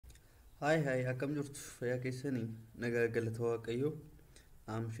Hi, hi, akkam jirtu fayyaa keessanii nagaa galata waaqayyoo.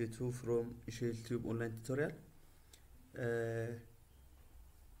 I'm Shitu from YouTube online tutorial.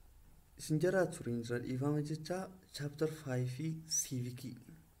 Isin jaraa turiin jira dhiifama jecha chapter 5 Civic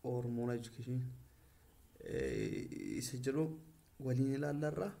or Moral Education isa jedhu waliin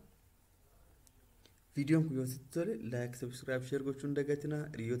ilaallarra. Videoon kun yoo sitti tole like, subscribe, share gochuun dagatina.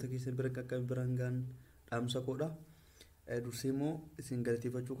 Hiriyoota keessan bira qaqqabi biraan gaan dhaamsa koodha. Dursee immoo isin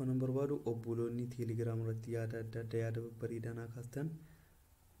galateeffachuu kan barbaadu obboloonni Telegram irratti yaada adda addaa yaada bareedaa naa kaastan.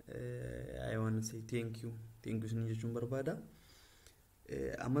 I want to say thank you isin jechuun barbaada.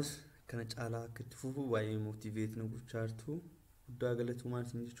 Ammas kana caalaa akka itti fufu baay'ee motivate na gochaa jirtu guddaa galatumaan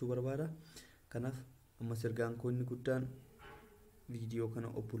isin jechuu barbaada. Kanaaf ammas ergaan koo inni guddaan video kana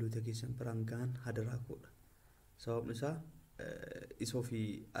obboloota keessan biraan gahan hadaraa koodha. Sababni isaa isoo fi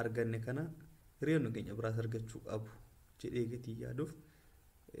arganne kana hiriyoonni keenya biraas argachuu qabu jedhee gatii yaaduuf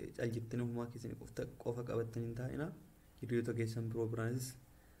caljittanii uumaa keessanii qofa qabattanii hin taa'ina. Hiriyoota keessan biroo biraanis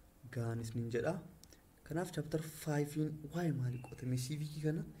gahanis nin jedha. Kanaaf chapter 5 waa'ee maalii qotame Civic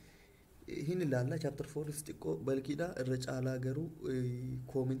kana hin ilaalla. Chapter 4 xiqqoo balkiidha irra caalaa garuu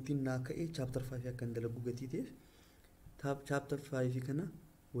koomentiin naa ka'ee chapter 5 akka hin dalagu gatii ta'eef chapter 5 kana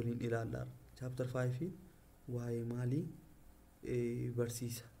waliin ilaalla. Chapter 5 waa'ee maalii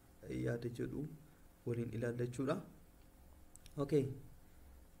barsiisa yaada jedhu waliin ilaalla jechuudha. Okay.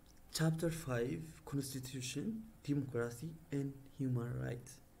 Chapter 5 Constitution, Democracy and Human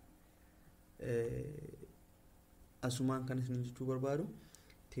Rights. Asumaan kan isin jechuu barbaadu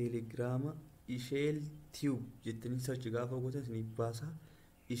Telegrama isheel tube jettanii search gaafa gootan isin baasa.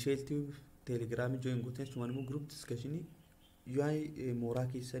 Isheel tube Telegram join gootan sumaan immoo group discussion UI mooraa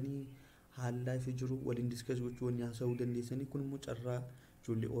keessanii haala ifi jiru waliin discuss gochuu wanni haasa'uu dandeessanii kun immoo carraa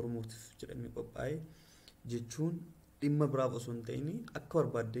ijoollee Oromootiif jedhamee qophaa'e jechuun dhimma biraaf osoo hin ta'in akka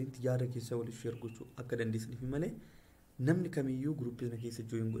barbaadanitti yaada keessa waliif share gochuu akka dandeessaniif malee namni kamiyyuu group sana keessa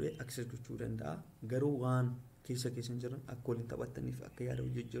join godhee access gochuu danda'a. Garuu waan keessa keessan jiran akka waliin taphataniif akka yaada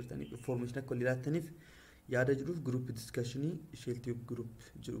hojjechiirtaniif information akka waliin laattaniif yaada jiruuf group discussion isheeltii group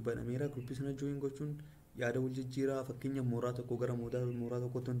jedhu banameera. Group sana join gochuun yaada wal jijjiiraa fakkeenya mooraa tokko gara mooraa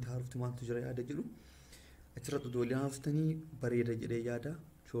tokko tonti haarufti maaltu jira yaada jedhu achirratti waliin haaftanii bareeda jedhee yaada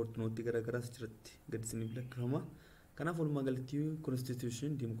short note garagaraas achirratti gadi isiniif lakkifama. Kanaaf walumaa galatti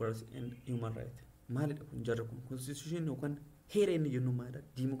Constitution, Democracy and Human Rights maalidha kun jarra kun Constitution yookaan heera inni jennu maalidha,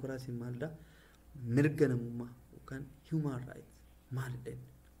 Democracy maalidha, mirga namummaa yookaan Human Rights maalidha.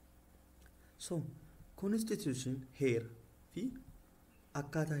 So Constitution heera fi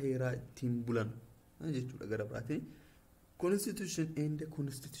akkaataa heeraa ittiin bulan jechuudha gara biraatiin. Constitution and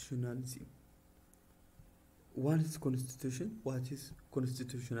constitutionalism. What is constitution? What is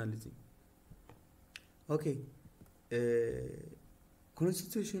constitutionalism? Okay.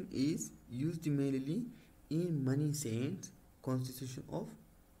 Constitution is used mainly in many sense. Constitution of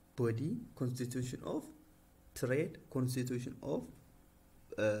body, constitution of trade, constitution of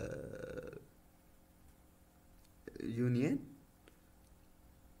union,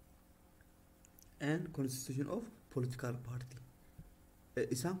 and constitution of political party.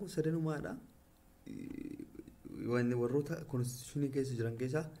 Isaan kun sadanumaadha. Wanni warroota constitution keessa jiran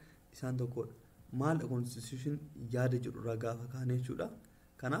keessaa isaan tokkodha. Maal constitution yaada jedhu gaafa kaane jechuudha.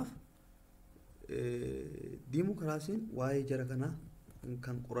 Kanaaf democracy'n waa'ee jara kana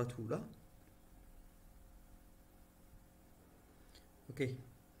kan qoratudha. Okay.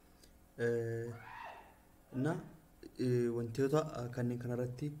 Na wantoota kanneen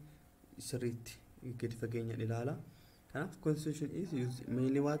kanarratti sirriitti gadi fageenyaan ilaala. Kanaaf constitution is used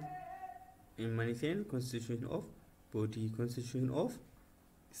mainly what in many sense. Constitution of body, constitution of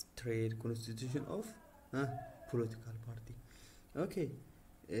trade, constitution of political party. Okay.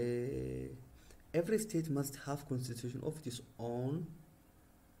 Every state must have constitution of its own,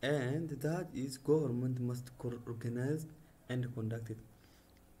 and that is government must organize and conduct it.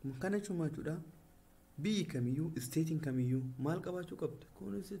 Kana jechuun jechuudha biyyi kamiyyuu statein kamiyyuu maal qabaachuu qabdi,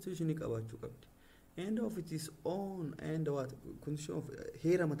 constitution qabaachuu qabdi, and of its own, and what constitution of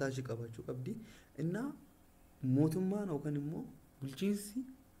heera mataa ishee qabaachuu qabdi. Inna mootummaan yookaan immoo bulchiinsi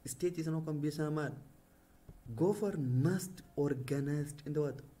state is not can be samal. Government must organize and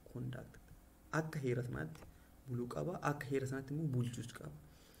what conduct. Akka heera sanaatti buluu qaba, akka heera sanaatti immoo bulchuus qaba.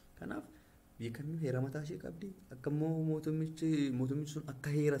 Kanaaf biyya kamiyyuu heera mataa ishee qabdi. Akka immoo mootummichi sun akka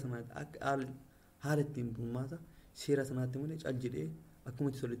heera sanaatti akka haala ittiin bulmaata seera sanaatti immoo cal jedhee akkuma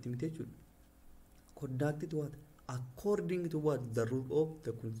itti solitti miti jechuudha. Conduct it what according to what the rule of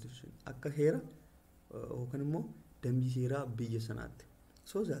the constitution. Akka heera yookaan immoo dambii seeraa biyya sanaatti.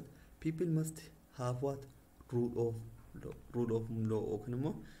 So that people must have what rule of law yookaan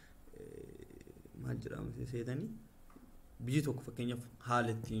immoo maal jedhamu seetanii biyyi tokko fakkeenyaaf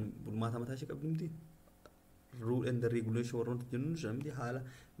haala ittiin bulmaata mataa ishee qabdumti rule and regulation warroota jennuun jedhamti haala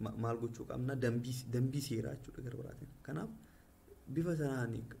maal gochuu qabna dambii seeraa jechuudha gara biraatiin kanaaf bifa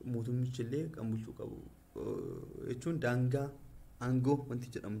sanaan mootummichi illee kan bulchuu qabu jechuun daangaa aangoo wanti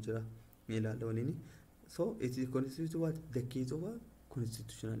jedhamu jira ilaalla waliin so it is constituted what the case of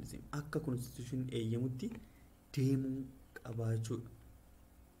constitutionalism akka constitution eeyyamutti deemuu qabaachuudha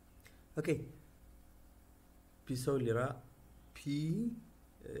okay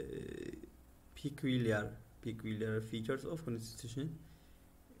peculiar features of constitution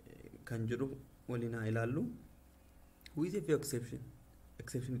kan jedhu waliin haa ilaallu with a few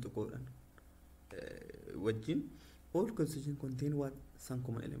exception tokkodhaan wajjin all constitution contain what some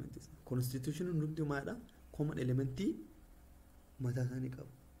common elements constitution hundi maadha common elementi mataa isaanii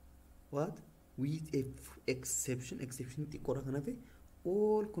qabu what with a exception xiqqoodha kan hafe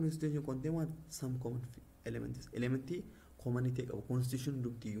all constitution contain what some common elementi commonity qabu constitution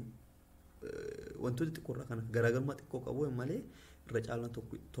hundumtiyyuu wantoota xiqqoodha kan garaagarummaa xiqqoo qabu malee irra caalaan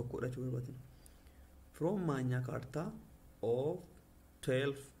tokkodha jechuudha barbaadina from Magna Carta of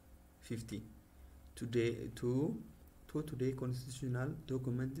 1250 today constitutional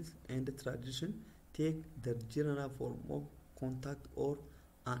documents and tradition take the general form of contact or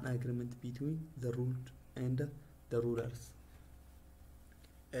an agreement between the ruled and the rulers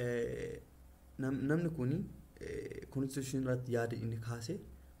namni kuni constitution rat yaada inni kaase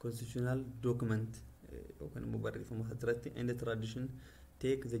constitutional document yookaan immoo barreeffama asirratti and the tradition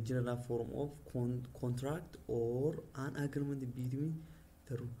take the general form of contract or an agreement between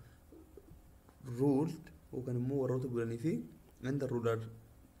the ruled yookaan immoo warroota bulanii fi and the ruler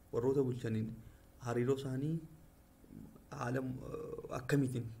warroota bulchaniin hariiroo isaanii haala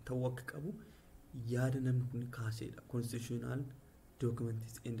akkamiitiin ta'uu akka qabu yaada namni kun kaaseedha constitutional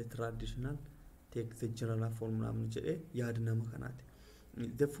documents and the traditional take the general form namni jedhee yaada nama kanaati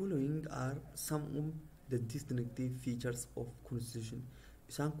the following are some of the distinctive features of constitution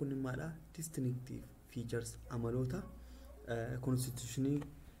isaan kun maadha distinctive features amaloota constitutionii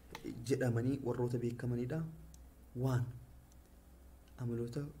jedhamanii warroota beekamanidha one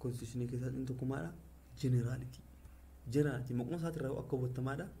amaloota constitutionii keessaa inni tokko maadha generality maquma isaatirraa akka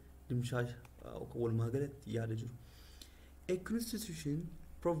hubattamaadha dimshaasha walumaa galatti yaada jiru a constitution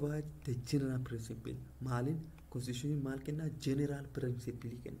provide the general principle maalin constitution maal kenna general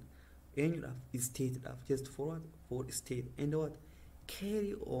principle kenna eenyudhaaf stateedhaaf just for what for state and what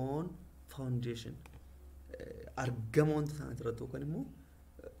carry on foundation argama wanta sana irratti yookaan immoo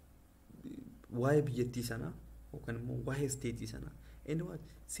waa'ee biyyattii sanaa yookaan immoo waa'ee stateii sanaa and what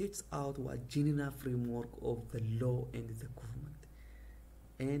sets out what general framework of the law and the government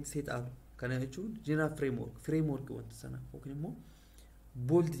and set out kana jechuun general framework wanta sanaa yookaan immoo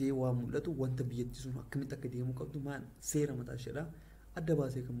bolditee waa mul'atu wanta biyyattii sun akkamitti akka deemuu qabdu maal seera mataa isheedha adda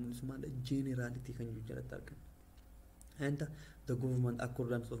baasee kan mul'isu maal generality kan jalatti argamu and the government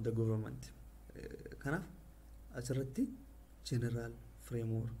accordance of the government kanaaf asirratti general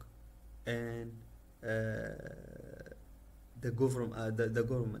framework and the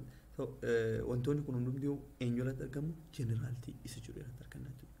government so wantoonni kun hundumtuu eenyuurratti argamu generality isa jedhu irratti arganna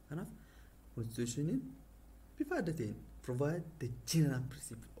jechuudha kanaaf constitutionin bifa adda ta'een provide the general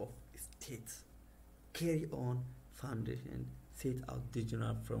principle of states carry on foundation set out the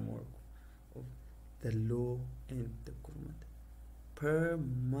general framework of the law and the government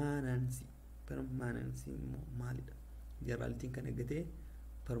permanency maalidha generalitiin kan eeggatee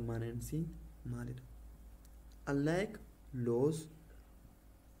permanency maalidha unlike laws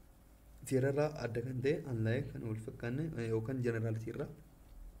seerarraa adda kan ta'e unlike kan wal fakkaanne yookaan generality irraa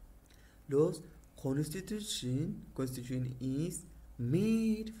laws constitution is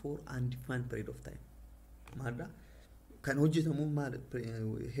made for undefined period of time maalidha kan hojjetamu maal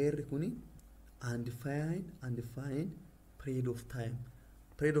heerri kuni undefined period of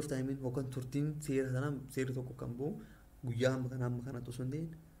time in yookaan turtiin seera tokko kan bu'u guyyaa amma kana osoo hin ta'in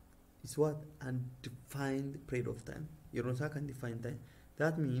is what undefined period of time yeroo isaa kan defined time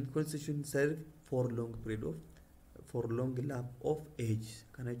that means constitution serve for long lap of age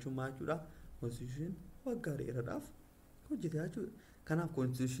kana jechuun maal jechuudha constitution waggaa dheeraadhaaf hojjete jechuudha kanaaf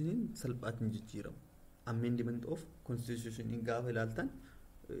constitutionin salphaatti hin jijjiiramu amendment of constitution gaafa ilaaltan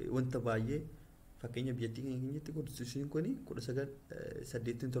wanta baay'ee fakkeenya biyyattii keenya keenyatti constitution kuni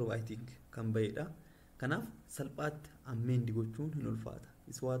 1987 I think kan ba'edha kanaaf salphaatti amend gochuun hin ulfaata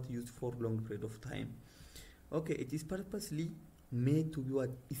is what used for long period of time okay it is purposely made to be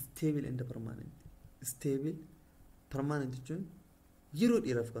what stable and permanent jechuun yeroo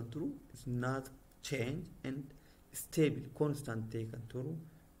dheeraaf kan turu is not change and stable constant ta'e kan turu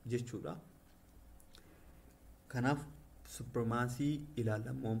jechuudha kanaaf supremacy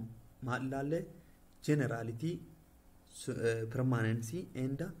ilaalamoo maal ilaalle generality permanency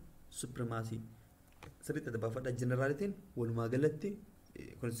and supremacy sirriitti adda baafadha generalitiin walumaa galatti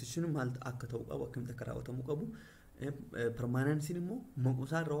constitution maal akka ta'u qabu akkamitti akka raawwatamuu qabu permanency immoo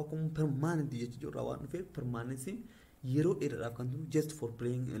maqsaa irraa akkuma permanent jechuudha waan dhufeef permanency yeroo dheeraadhaaf kan turu just for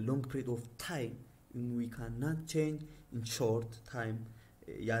playing a long period of time we cannot change in short time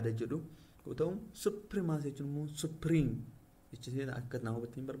yaada jedhu yoo ta'u supremacy jechuun immoo supreme jechuudha akka nama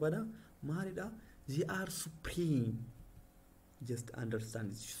hubatiin barbaada maalidha they are supreme just understand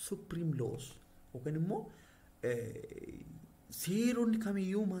it supreme laws yookaan immoo seeronni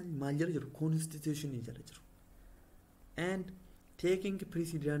kamiyyuu maal jala jiru constitution jala jiru and taking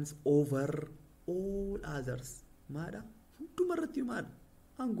precedence over all others maadha hundumarratti maadha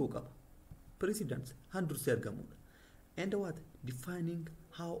hangoo qaba precedence handursee argamudha and what defining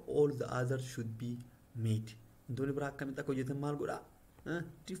how all the others should be made intoni biraa akkamitti akka hojjetan maal godha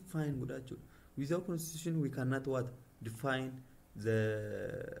define godha jechuudha without constitution we cannot what define the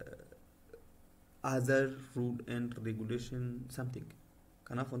other rule and regulation something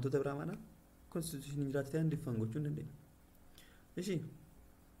kanaaf wantoota biraa maana constitution jiraate ta'an define gochuu hin dandeenya ishi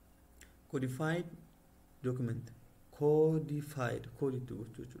codified document codified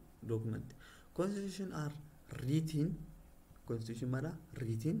document constitution are written constitution maana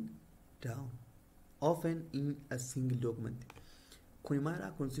written down often in a single document kun maana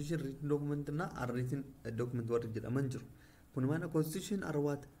constitution written document na unwritten document what jedhaman jiru kun maana constitution are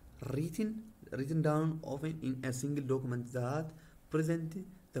what written down often in a single document that present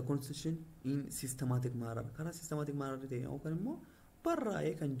the constitution in systematic manner kana systematic manner ta'e yookaan immoo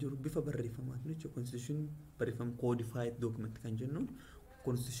barraa'ee kan jiru bifa barreeffamaatti jechuudha constitution barreeffama codified document kan jennuun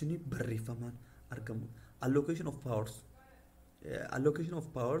constitution barreeffamaan argamu allocation of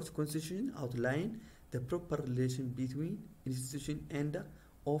powers constitution outline the proper relation between institution and the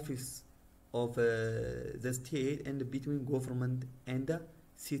office of the state and between government and the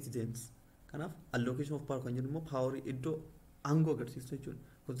citizens kanaaf allocation of power kan jennu immoo power iddoo aangoo agarsiisu jechuudha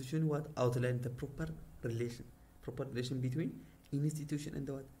constitution what outline the proper relation between institution and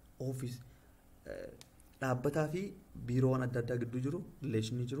the what office dhaabbataa fi biiroowwan adda addaa gidduu jiru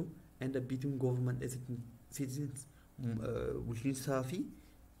relation jiru and between government and citizens bulchiinsaa fi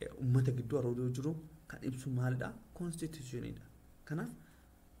ummata gidduu aroodoo jiru kan ibsu maalidha constitutionidha kanaaf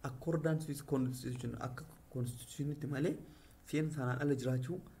accordance with constitution akka constitutionitti malee seen sanaan ala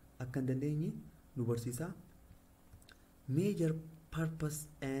jiraachuu akka hin dandeenye nu barsiisa major purpose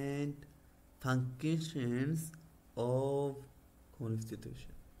and functions of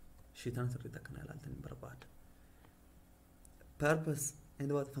constitution shiitaan sirriitti akkana ilaaltan barbaada purpose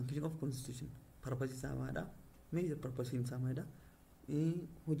and what function of constitution purpose isaa maadha major purpose isaa maadha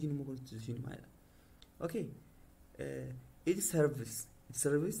hojiin immoo constitution maadha okay it serves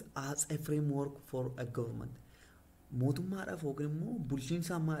as a framework for a government mootummaadhaaf yookiin immoo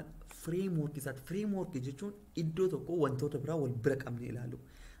bulchiinsa framework isaati framework jechuun iddoo tokko wantoota biraa wal bira qabnee ilaalu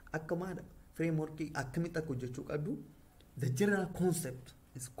akka maadha framework akkamitti akka hojjechuu qabdu the general concept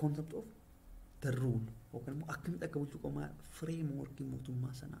is concept of the rule yookiin immoo akkamitti akka bulchuu qabu framework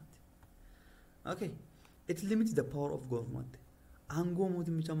mootummaa sanaati okay it limits the power of government aangoo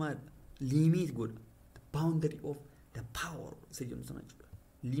mootummicha maadha limit godha the boundary of the power isa jennu sana jechuudha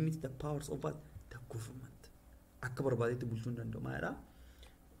limit the powers of what the government akka barbaadetti bulchuu hin danda'u maadha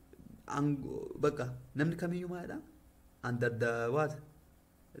bakka namni kamiyyuu maadha under the what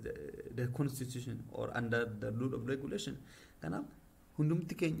the constitution or under the rule of regulation kanaaf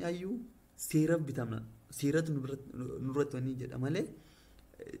hundumti keenyaayyuu seera bitamna seeratu nurratti wanii jedha malee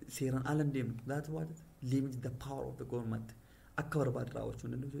seeraan ala hin deemnu that what limit the power of the government akka barbaade raawwachuu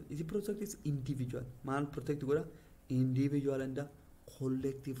hin danda'u isi protect is individual maal protect godha individual and the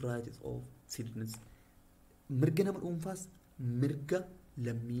collective rights of citizens mirga nama dhuunfaas mirga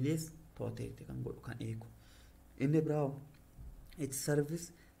lammiilees protect kan godhu kan eegu inni biraa it serves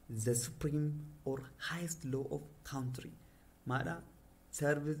the supreme or highest law of country maadha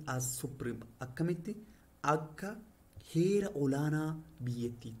service as supreme akkamitti akka heera olaanaa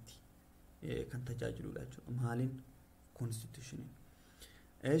biyyattiitti kan tajaajiludha jechuudha maaliin constitution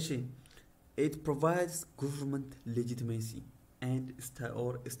it provides government legitimacy and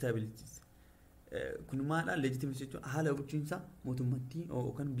stability kun maadha legitimacy jechuun haala bulchiinsa mootummaattii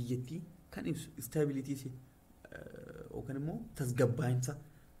yookaan biyyattii kan ibsu stability yookaan immoo tasgabbaa'insa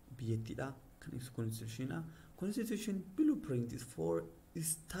biyyattiidha kan ibsu constitution blueprint is for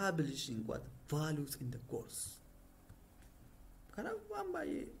establishing what values in the goals kanaaf waan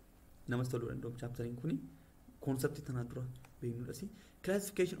baay'ee namas toluu danda'u chapteriin kuni konseptii tanaa dura beeknudha si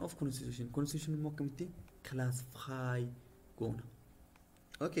classification of constitution immoo akkamitti classify goona.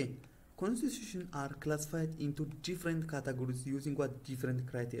 Okay, constitution are classified into different categories using what different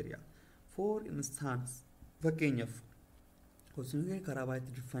criteria. For instance, fakkeenyaaf constitution karaa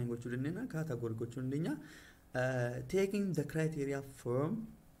baay'eetti define gochuu dandeenya, category gochuu dandeenya. Taking the criteria from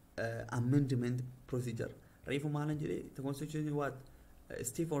amendment procedure. Reefu maalan jedhee the constitution what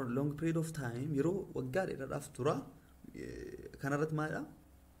stay for a long period of time yeroo waggaa dheeraadhaaf tura kanarratti maalidha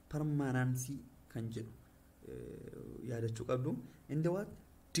permanency kan jedhu yaadachuu qabdu. And the what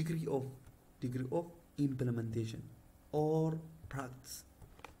degree of implementation or practice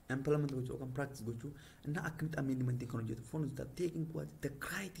implement gochuu yookaan practice gochuu እና akkamitti amendment kan hojjetu. For instance, taking what the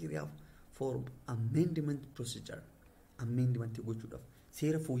criteria for amendment procedure amendment gochuudhaaf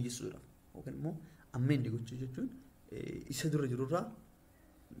seera fooyyessuudhaaf yookaan immoo amend gochuu jechuun isa dura jirurraa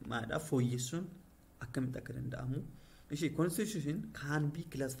maalidha fooyyessuun akkamitti akka danda'amu. Constitution can be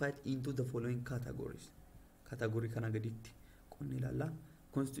classified into the following categories. Category kana gaditti qonni ilaalla.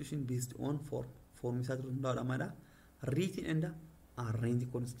 Constitution based on form isaa dura hundaa'uudha maalidha written and arranged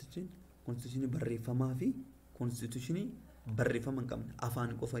constitution barreeffamaa fi constitution barreeffama hin qabne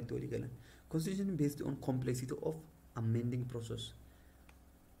afaan qofa itti walii galan. Constitution based on complexity of amending process.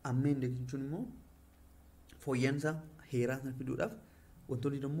 Amend jechuun immoo fooyyansa heeraa sana fiduudhaaf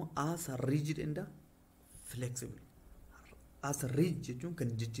wantoonni immoo as rigid and flexible. As rigid jechuun kan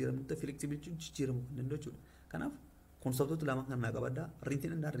jijjiiramu ta'e flexible jechuun jijjiiramuu kan danda'u jechuudha. Kanaaf konseptoota lama kan naa qabadda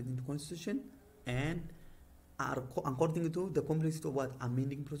written and unwritten constitution and according to the complexity of what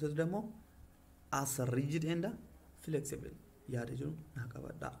amending process demo as rigid and flexible yaada jiru naa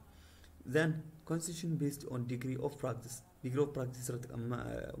qabadda. Then constitution based on degree of practice irratti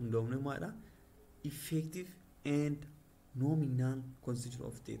hundoomne maadha effective and nominal constitution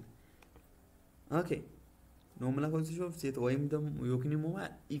of state. Okay, nominal constitution of state wayim yookiin immoo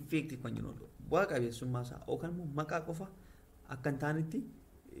effective kan jennu bu'aa qabeessummaa isaa yookaan immoo maqaa qofa akka hin taanetti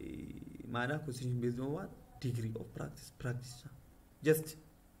maadha constitution based on what degree of practice just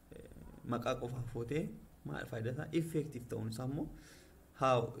maqaa qofa footee maal faayidaa isaa effective ta'uun isaa immoo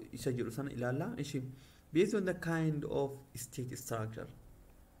how isa jedhu sana ilaalla. Based on the kind of state structure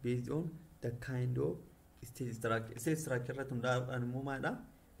state structure irratti hundaa'uudhaan immoo maadha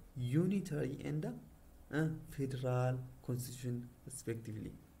unitary and federal constitution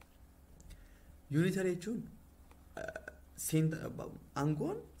respectively. Unitary jechuun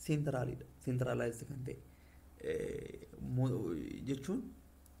aangoon centralized kan ta'e jechuun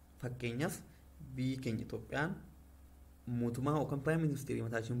fakkeenyaaf biyyi keenya Itoophiyaan mootummaa yookaan prime minister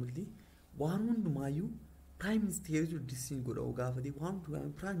mataa ishee bultii waan hundumaayyuu prime minister decision godha gaafatee waan hundumaa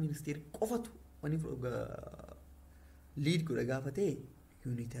prime minister qofatu wani lead godha gaafatee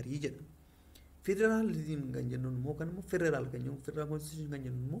unitary jedhama. Federalism kan jennuun immoo kan immoo federal kan jennuun federal constitution kan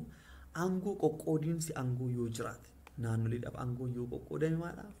jennuun immoo aangoo qoqqoodiinsi aangoo yoo jiraate naannoleedhaaf aangoo yoo qoqqoodame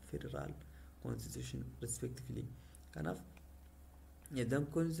maadha federal constitution respectively. Kanaaf the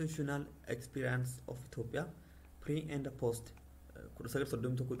constitutional experience of Ethiopia pre and post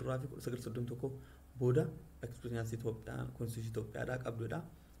 1931 duraa fi 1931 booda experience Ethiopia constitution Itoophiyaadhaa qabdudha.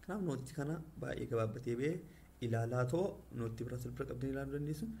 Kanaaf nootii kana baay'ee gabaabbatee ba'ee ilaalaa too nootii bira silbira qabdanii ilaaluu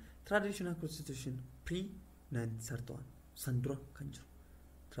dandeessu. Traditional constitution pre 1931 san dura kan jiru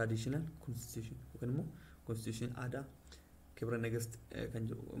traditional constitution yookaan immoo constitution aadaa kibra negast kan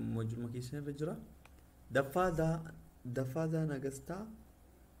jiru moojjuma keessa irra jira. The father nagasta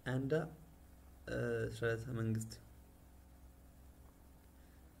and ስርዓተ መንግስት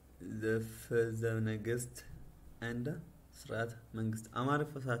the father nagast and ስርዓተ መንግስት አማርኛ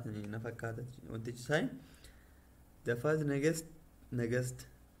ፈሳት ነው ነፈካተ ወንትች ሳይ the father nagast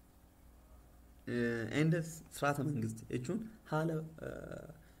and ስርዓተ መንግስት እቹን ሀለ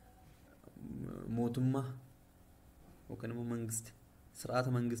ሞቱማ ወከነሞ መንግስት ስርዓተ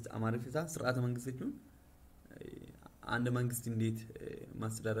መንግስት አማርኛ ፈሳት ስርዓተ መንግስት እቹን አንድ መንግስት እንዴት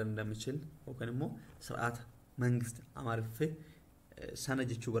ማስተዳደር እንደሚችል ወከነሞ ስርዓተ መንግስት አማርፌ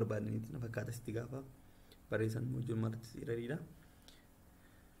ሰነጀቹ በርባድኒት ነፈካተ ሲጋፋ በሬሰን ሞጁል ማለት ይረዲዳ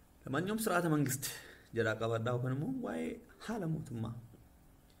ለማንኛውም ስርዓተ መንግስት ጀራ ቀባዳ ወከነሞ ዋይ ሐለሞትማ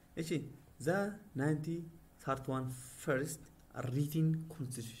እሺ the 1931 first written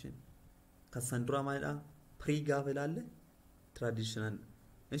constitution ከሰንድራ ማይዳ ፕሪ ጋቨላለ ትራዲሽናል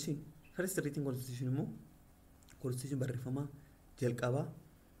እሺ first written constitution ሞ constitution barreeffama jalqaba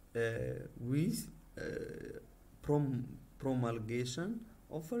with promulgation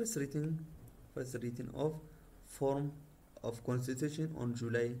of first written of form of constitution on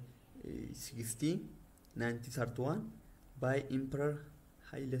July 16, 1931 by Emperor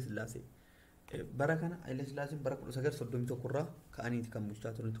Haile Selassie. bara kana Haile Sillaaseen bara 1931 irraa ka'aniiti kan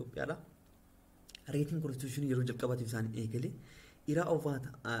bulchaa turan Itoophiyaadha. Written constitution yeroo jalqabaatiif isaan eegale. Era of what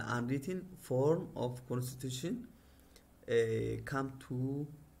unwritten form of constitution come to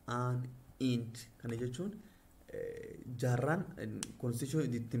an end. Kana jechuun jaarraan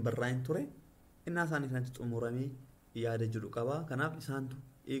constitution ittiin barraa'in ture innaa isaanii kanatti xumuramee yaada jedhu qaba. Kanaaf isaantu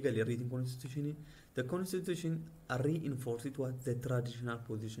eegale written constitution. The constitution reinforced what the traditional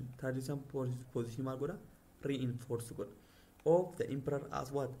position. Traditional position maal godha? Reinforced godha. Of the emperor as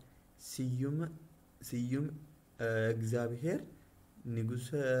what? ስዩም እግዚአብሔር ንጉሠ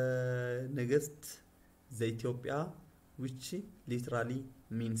ነገሥት ዘኢትዮጵያ which literally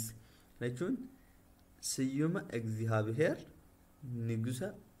means ናቸውን ስዩም እግዚአብሔር ንጉሠ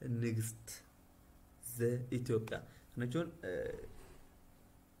ነገሥት ዘኢትዮጵያ ናቸውን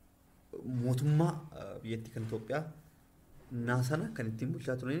ሞቱማ ብየቲ kan Itoophiyaa naasana kan ittiin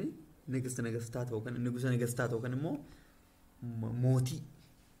bulchaa turani ነገሥታት ወከን ንጉሠ ነገሥታት ወከን immoo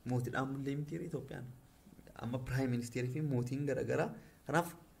mootiidhaan mullee miti Itoophiyaan amma prime minister fi mootiin garagaraa kanaaf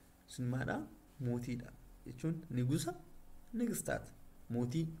sunmaadha mootiidha jechuun nigusa nigistaat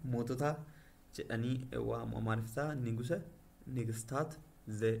mootii moototaa jedhanii waamamu maaliifsaa nigusa nigistaat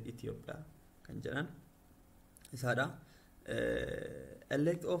ze Itoophiyaa kan jedhan isaadha.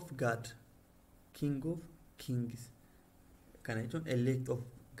 Elect of God king of kings kana jechuun elect of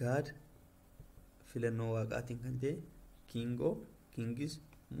God filannoo waaqaatiin kan ta'e king of kings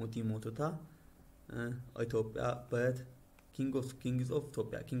mootii moototaa Ethiopia but kings of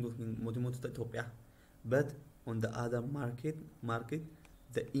Ethiopia king of mootii mootota Ethiopia but on the other market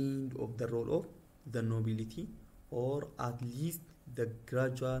the end of the role of the nobility or at least the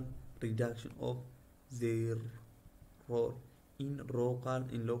gradual reduction of their role in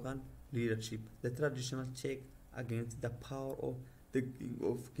local leadership, the traditional check against the power of the king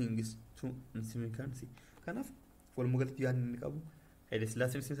of kings to insignificancy. Kanaf walumgalatti yaadni qabu Haile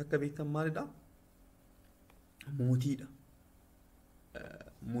Sillaaseen sinsa akka beektan maalidha? Mootiidha.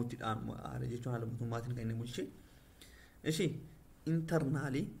 Mootiidhaan haala jechuun haala mootummaatiin kan inni bulche. Ishi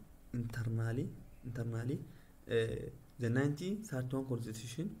internally the 1931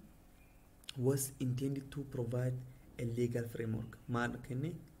 constitution was intended to provide a legal framework. Maal kenne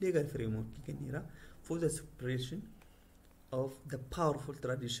legal framework kennera for the separation of the powerful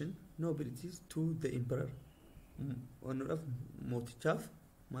tradition nobilities to the emperor. Honor of mootichaaf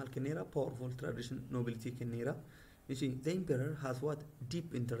maal kennera powerful tradition nobility kennera. You see, the emperor has what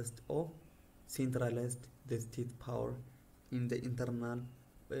deep interest of centralized the state power in the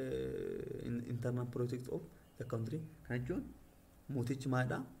internal politics of the country. Kan jechuun mootichi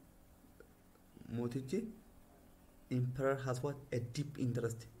maadha? Mootichi emperor has what a deep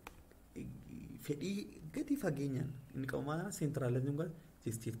interest. Fedhii gadi fageenyaan inni qabu maadha? Centralizing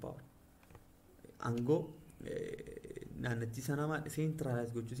the state power. Aangoo naannatti sana maadha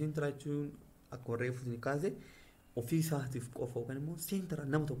centralize gochuu. Centralize akkuma reefu ni kaase ofii isaatiif qofa yookaan immoo central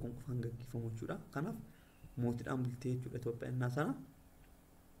nama tokkoon qofaan gaggeeffamu jechuudha. Kanaaf mootiidhaan bultee jechuudha Itoophiyaan innaa sana.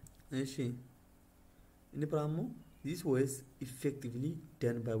 Ishi inni biraa immoo this was effectively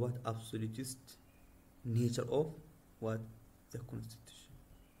done by what absolutist nature of what the constitution.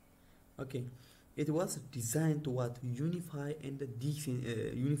 Okay, it was designed to what unify and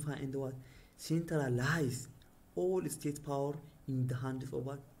what centralize all state power in the hands of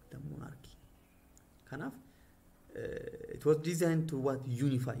what the monarchy. Kanaaf it was designed to what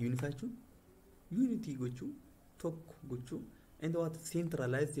unify jechuun unity gochuu tokko gochuu and what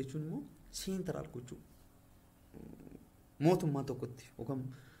centralize jechuun immoo central gochuu mootummaa tokkotti yookaan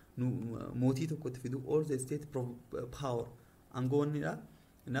mootii tokkotti fidu all the state power aangoonnidha.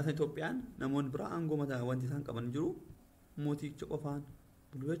 Innaa Itoophiyaan namoonni biraa aangoo mataa wanti isaan qaban jiru mooticha qofaan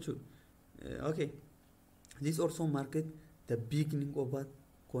bulu jechuudha. Okay, this also marked the beginning of what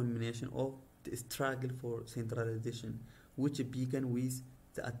culmination of the struggle for centralization, which began with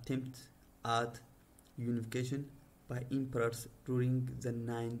the attempt at unification by emperors during the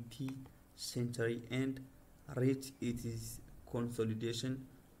 19th century and reached its consolidation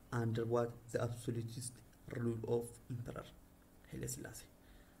under what the absolutist rule of Emperor Haile Selassie.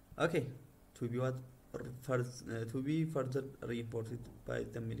 Okay, to be further reinforced by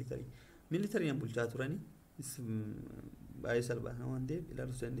the military. Military and bulchaa turani is baay'ee salphaadha waan ta'eef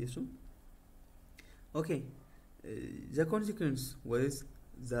ilaaluu dandeessu. Okay, the consequence was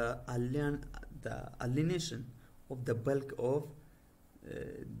the alienation of the bulk of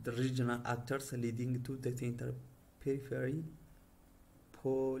the regional actors, leading to the center periphery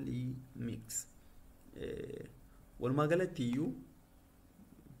polymix. Walumaagalatti iyyuu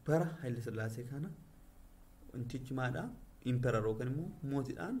bara Haile Sillaasee kana wantichi maadha imperor yookaan immoo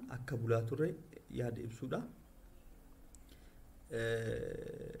mootiidhaan akka bulaa turre yaada ibsuudha.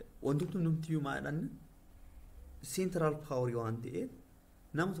 Wanti kun numtiyyuu maadhaan central power waan ta'eef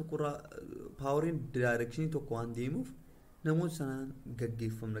nama tokkorraa poweriin directionii tokko waan deemuuf namoota sanaan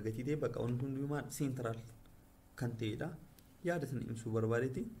gaggeeffamna gatii ta'e bakka wanti hundumaa central kan ta'edha. Yaada sana ibsuu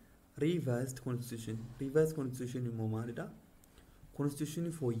barbaadeeti. Revised constitution immoo maalidha? Constitution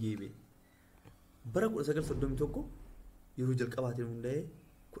fooyyee bee bara 1931 yeroo jalqabaatiin hundaa'e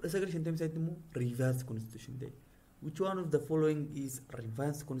 1958 immoo revised constitution ta'e. Which one of the following is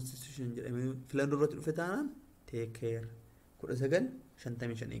revised constitution jedhamee filannoo irratti dhufe taanaan take care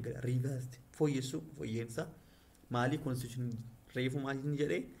 1955 eegale revised fooyyeensa maalii constitution reefu maaliin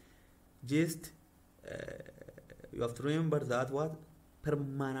jedhee just you have to remember that what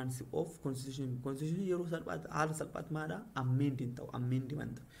permanence of constitution yeroo salphaatti haala salphaatti maadha amendment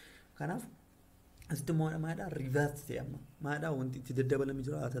kanaaf asitti immoo maadha revised ta'e amma maadha wanti itti daddabalame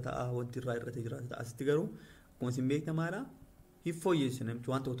jiraata ta'a wanti irraa irratti jiraata ta'a asitti garuu akkuma isin beektamaadha hin fooyyessu namichi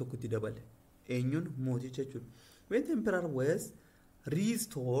waan tokko itti dabale eenyuun mooticha jechuudha. When the emperor was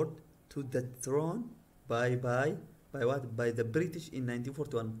restored to the throne by what? By the British in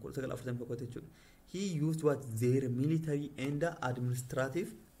 1941. He used what their military and administrative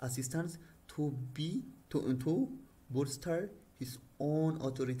assistance to bolster his own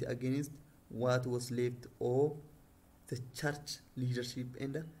authority against what was left of the church leadership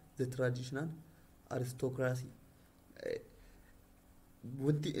and the traditional aristocracy.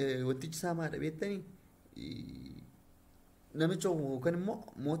 Wantichi isaa maadha beektanii namicha yookaan immoo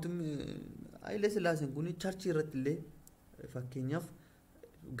mootummi Haile Sillaaseen kun charchii irratti illee fakkeenyaaf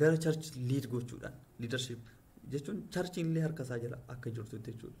gara charch lead gochuudhaan leadership jechuun charchiin illee harka isaa jala akka jirtu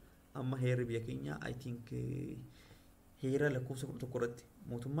jechuudha. Amma heerri biyya keenyaa I think heera lakkoofsa 11 irratti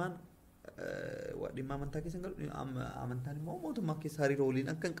mootummaan dhimma amantaa keessa galu amantaan immoo mootummaa keessa hariiroo waliin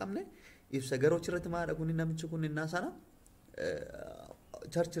akka hin qabne ibsa garuu achirratti maadha kun namichi kun innaa sana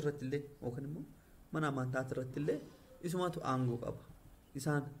charch irratti illee yookaan immoo mana amantaa irratti illee isumatu aangoo qaba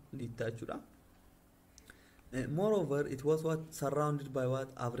isaan liittaa jechuudha. Moreover, it was what surrounded by what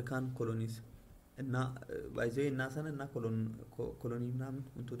African colonies. By the way, colony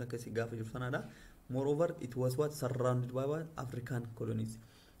moreover, it was what surrounded by what African colonies,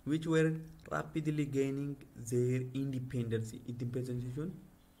 which were rapidly gaining their independence.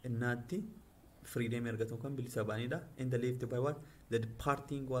 And freedom and left by what the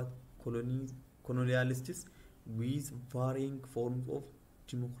departing what colonialists with varying forms of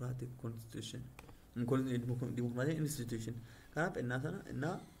democratic constitution. Democratic institution. What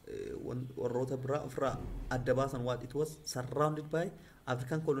it was surrounded by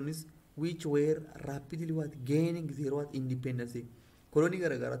African colonies which were rapidly what gaining their what independence. Colony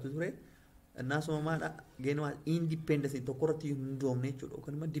garagara to ture and gain what independence to correct nature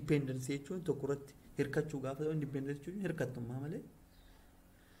or dependence to correct Hirkachuga for independence Hirkatum Mamale.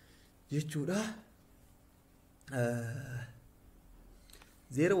 Yichura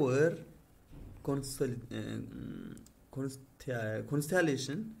there were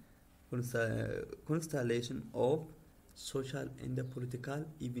constellation of social and political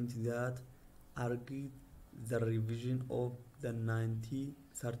events that argued the revision of the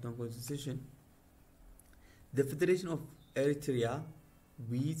 1931 constitution. The Federation of Eritrea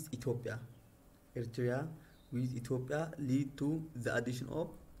with Ethiopia lead to the addition of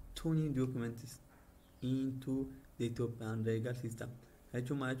 2 new documents into the Ethiopian legal system. There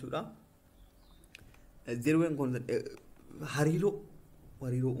were hariro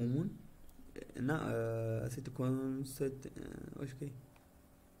umun na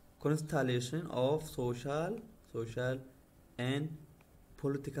constellation of social and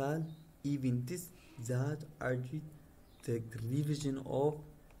political events that urged the revision of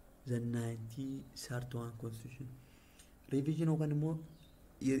the 1931 constitution. Revision okan mo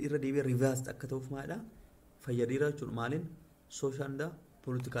irra deebi'ee revised akka ta'uuf maadha fayyadiira jechuudha. Maaliin social and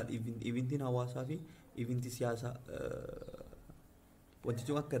political eventiin hawaasaa fi eventii siyaasaa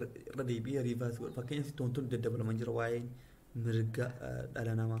wanti akka irra deebi'ee revised godha. Fakkeenyaaf wantoonni daddabalaman jira waa'ee mirga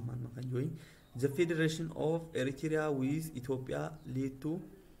dhala namaa maal kan jiru. The Federation of Eritrea with Ethiopia led to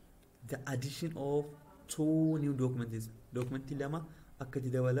the addition of 2 new documents. Documentii lama akka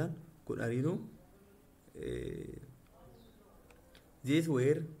dabalan godhaniiru. These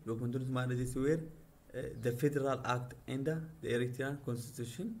were the Federal Act and the Eritrean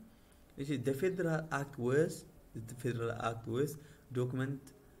Constitution. The Federal Act was document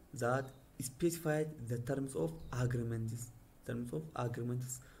that specified the terms of agreements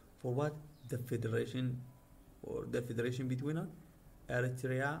for what the federation between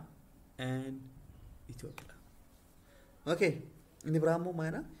Eritrea and Ethiopia. Okay, in the Brahmo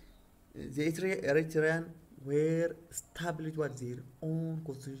Mana, the Eritrean were established what their own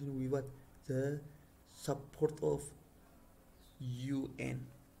constitution with what the support of UN.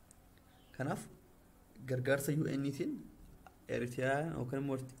 Kanaaf gargaarsa UNitiin Eritrean yookaan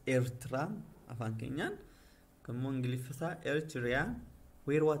immoo Eertiraan afaan keenyaan kan immoo Ingiliffasaa Eritrean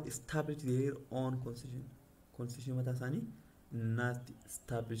were what established their own constitution. Constitution mataa isaanii naatti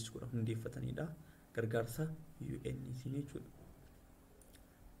established godha hundeeffatanidha. Gargaarsa UNitiin jechuudha.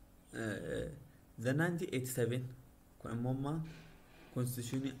 The 1987 kun ammoo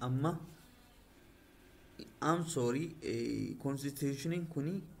constitution amma I'm sorry constitution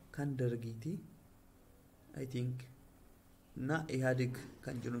kuni kan dargiiti I think na ihadig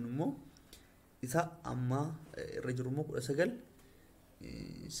kan jiruun immoo isa amma irra jiru immoo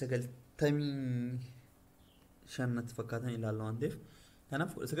 1995 fakkaatan ilaalla waan ta'eef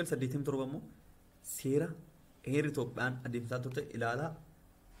kanaaf 1987 immoo seera heera Itoophiyaan adeemsaa turte ilaalaa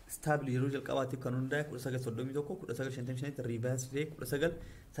stable yeroo jalqabaatiif kan hundaa'e 1931 1955 reverse day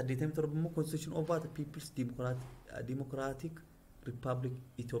 1987 immoo constitution of the people's democratic republic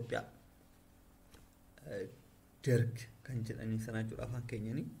Ethiopia derg kan jedhanii sanaa jiru afaan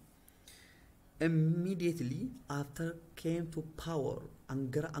keenyanii immediately after came to power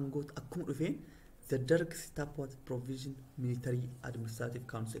angara angoot akkuma dhufeen the derg set up what provision military administrative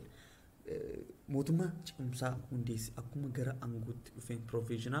council mootummaa cimsaa hundeessi akkuma gara angootti dhufeen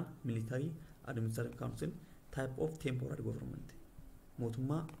provisional military administrative council type of temporary government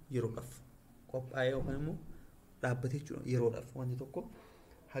mootummaa yeroodhaaf qophaa'ee yookaan immoo dhaabbatee jechuudha yeroodhaaf wanti tokko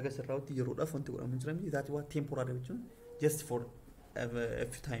haga sirraawatti yeroodhaaf wanti godhamu jira miti that was temporary jechuun just for a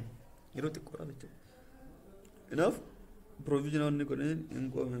few time yeroo xiqqoodhaaf jechuudha enough provisional inni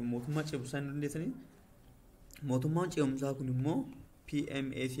godhan mootummaa cimsaa hundeessanii mootummaan cimsaa kun immoo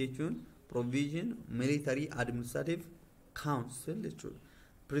PMAC jechuun provision military administrative council jechuudha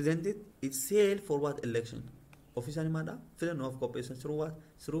presented itself for what election officially mada filannoo of corporation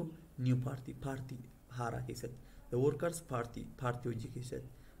through new party haaraa keessatti the workers party hojii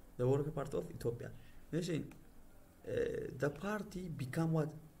keessatti the worker party of Ethiopia nation the party became what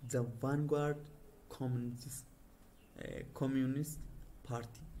the vanguard communist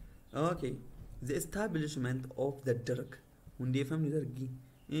party okay the establishment of the derg hundeeffamni dargii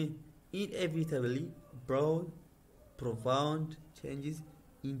inevitably brought profound changes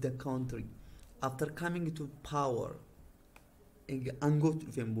in the country after coming to power angot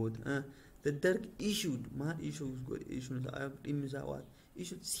the Derg issued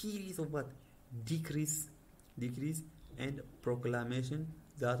issued series of what decrees and proclamation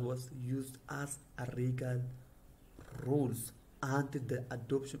that was used as a legal rules until the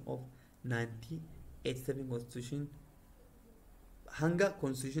adoption of 1987 constitution hanga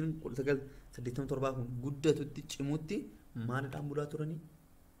constitution 1987 kun guddatutti cimutti maalidhaan bulaa turanii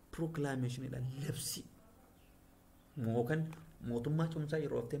proclamation ila labsi mookan mootummaa cimsaa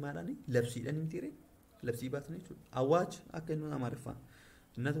yeroo haftee maadhaani labsiidhaan himtiire labsii baasanii jechuudha awwaaj akka inni amaariffaan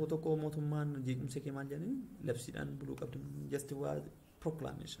inni tokko mootummaan jeequmsa kee maal jedhanii labsiidhaan buluu qabdu just was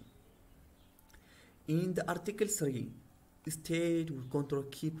proclamation in the article 3 state will control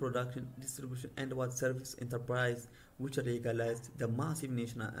key production distribution and what service enterprise which legalized the massive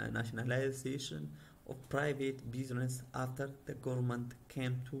nationalization of private business after the government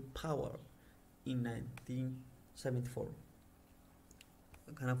came to power in 1974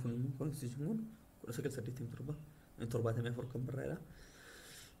 kanaaf constitution kun 1987 kan barreera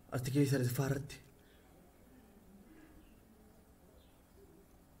article 3 irratti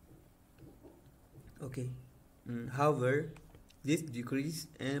okay however this decrees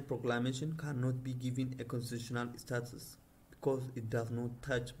and proclamation cannot be given a constitutional status because it does not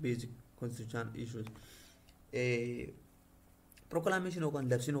touch basic constitutional issues proclamation or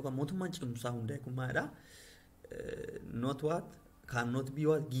labsin or mootummaan cimsaa hundaa'e kun maadha not what cannot be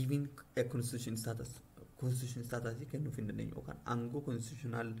what giving a constitution status kennuuf hin dandeenyu yookaan aangoo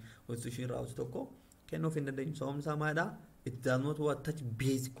constitution raawwatu tokko kennuuf hin dandeenyu sababni maadha it does not what touch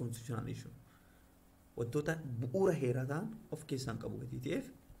basic constitutional issue wantoota bu'uura heeraa ta'an of keessaan qabu gatiitiif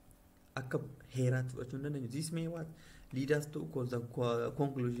akka heeraatti fudhachuu hin dandeenyu this may what lead us to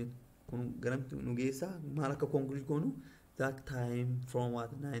conclusion kun garamti nu geessa maal akka conclusion goonu that time from what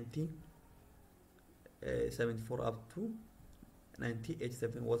 1974 up to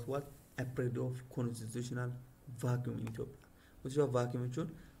 1987 was what a period of constitutional vacuum in Ethiopia which is a vacuum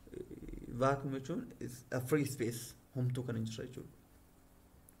is a free space homtuu kan hin jirre jechuudha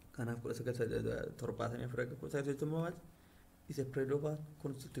kanaaf 1974 is a period of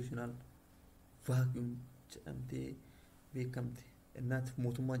constitutional vacuum jedhamtee beekamte innaati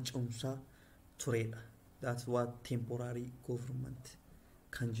mootummaan cimsaa tureedha That's what temporary government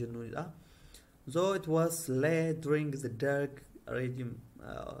can generate. Though it was late during the dark regime,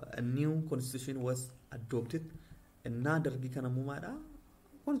 a new constitution was adopted. Another Gikanamumada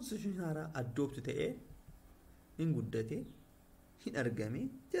constitution adopted in guddate in argami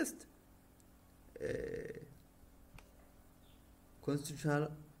just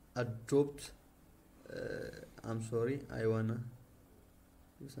constitutional adopt I'm sorry, I wanna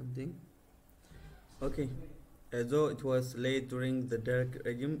do something. Okay. Though it was late during the dark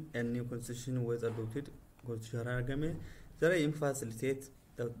regime, a new constitution was adopted. Constitutional argami the regime facilitates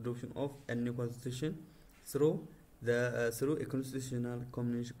the adoption of a new constitution through through a constitutional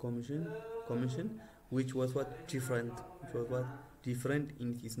commission which was what different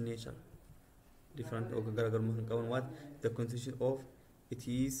in its nature, different what the constitution of it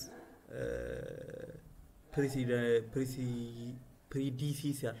is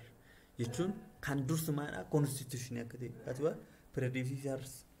predecessor jechuun kan dursumaadha constitution akka ta'e atiwa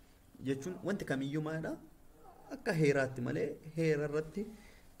predecessors jechuun wanti kamiyyuu maadha akka heeraatti malee heera irratti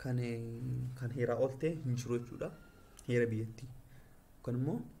kan heeraa oolte hin jiru jechuudha heera biyyatti kan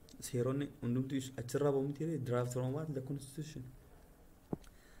immoo seeronni hundumtuu achirraa bahuutti draft from what the constitution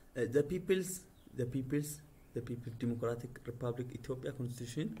the people's democratic republic Ethiopia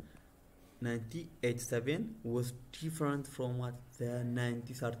constitution 1987 was different from what the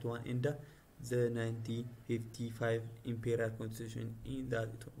 1931 and the 1955 imperial constitution. In that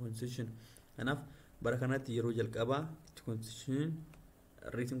constitution enough barakanatti yero jalqaba constitution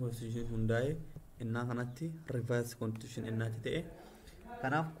written constitution hundaa'e innaa kanatti revised constitution innaati ta'e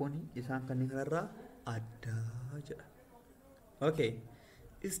kanaaf kun isaan kanneen kanarraa addaa jedha. Okay,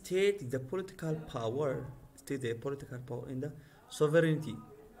 state the political power in the sovereignty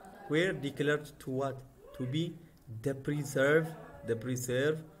were declared to what? To be the preserve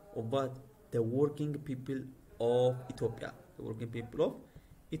of what? The working people of Ethiopia. The working people of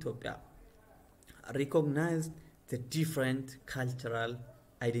Ethiopia recognized the different cultural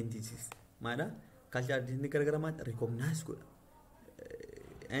identities. Mada cultural identity recognized good.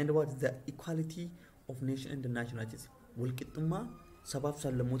 And what? The equality of nation and the nationalities. Walqixxummaa sabaaf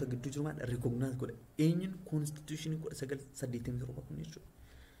sablammoota gidduu jiru recognized good. Eenyuun constitution 1987 kun jechuudha.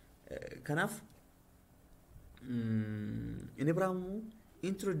 Kanaaf in Abraham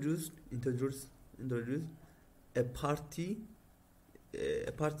introduced a party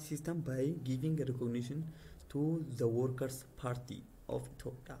system by giving a recognition to the Workers' Party of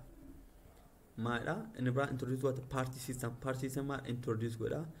Ethiopia. Mada in Abraham introduced what party system introduced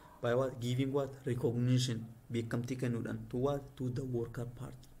by what giving what recognition beekamtii kennuudhaan to what to the Worker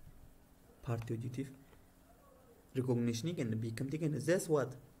Party objective recognition kenna beekamtii kenna that's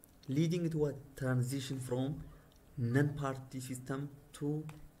what leading to what transition from non-party system to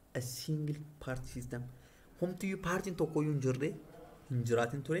a single party system. Homtu you party tokko yun jirre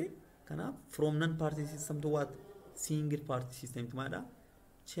hinjiraatin ture kana from non-party system to what single party system tumada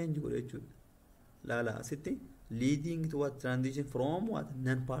change godhe jechuudha. Lala asitti leading to what transition from what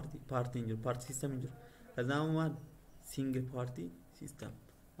non-party party system injiru kazama single party system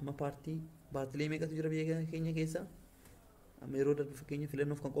amma party baatilee meeqatu jira biyya keenya keessa amma yeroo darbe fakkeenya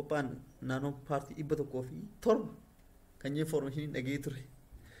filannoof kan qophaa'an naannoo party 107 kan jee formation dhagee ture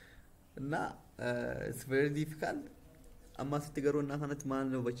na it's very difficult amma sitti garuu na kanatti maal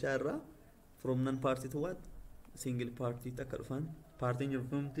hubachaa irraa from non party to what single party takka dhufan party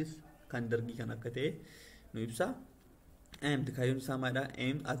jirtumtis kan dargii kan akka ta'e nu ibsa and kaayyoon isaa maadha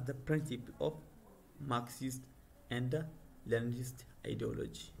aimed at the principle of Marxist and Leninist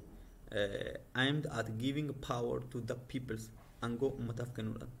ideology aimed at giving power to the peoples ango ummataaf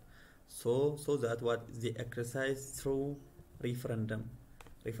kennuudhaan so that what they exercise through referendum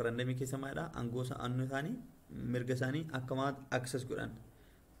keessa maadha angoo annu isaanii mirga isaanii akkamaat access godhan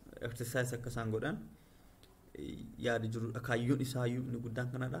exercise akka isaan godhan yaada jiru kaayyoon isaayyuu inni guddaan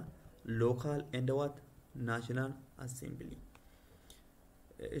kanadha local and what national assembly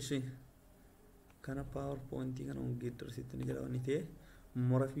ishi kana powerpoint kana ungedrisitti ni jira wanni ta'e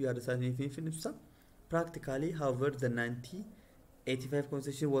morafi yaada isaanii finfinibsa practically however the 1985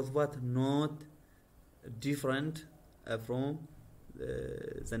 constitution was what not different from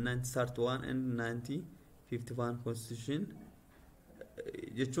the 1931 and 1951 constitution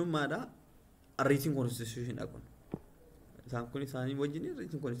jechuun maadha written constitution dha kun isaan kun isaanii wajjin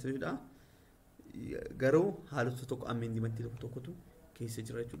written constitution dha garuu haalota tokko amendment tokkotu keessa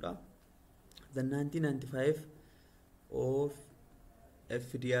jira jechuudha. The 1995 of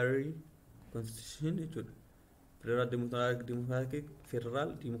FDR constitution jechuudha Federal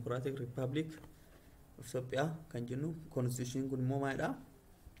Democratic Republic of Ethiopia kan jennu constitution kun immoo maadha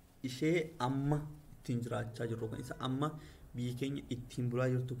ishee amma ittiin jiraachaa jirru kan isa amma biyyi keenya ittiin bulaa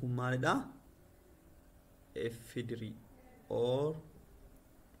jirtu kun maalidha? FDRE or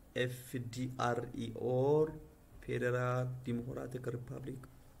FDRE or Federal Democratic Republic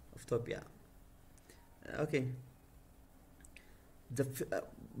of Ethiopia. Okay.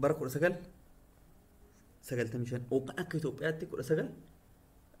 bara 1995 ooggan akka Itoophiyaatti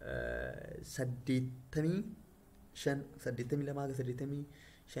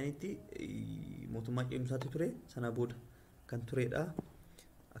 1985 mootummaa ce'umsaatti ture sana booda kan turedha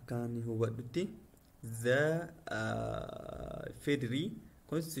akka inni hubadhutti the FDRE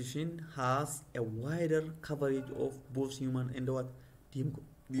constitution has a wider coverage of both human and what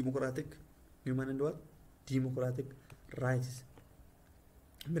democratic rights.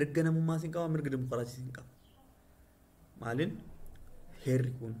 mirga namummaa sin qaba mirga dimokiraasii sin qaba maalin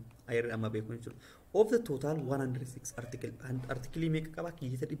heerri kun ayirri amma beekun jiru of the total 106 article meeqa qaba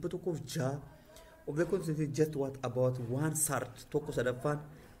kiyyata 106 of the constitution just what about one third tokko sadaffaan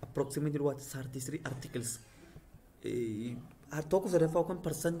approximately what 33 articles tokko sadaffaa kan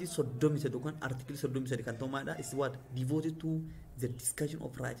percentage 33 kan article 33 kan ta'umaadha is what devoted to the discussion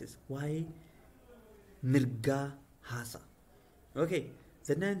of rights why mirga hasa. Okay.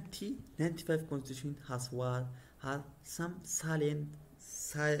 The 1995 Constitution has some salient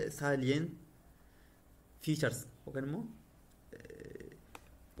features. Okay, mo?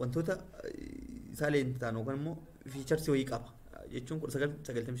 Wantoota salient ta'an yookaan immoo features wayii qaba. Jechuun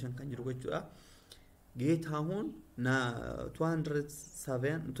 1995 kan jiru jechuudha. Geetaahuun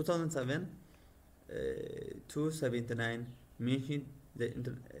 2007 to 79 mention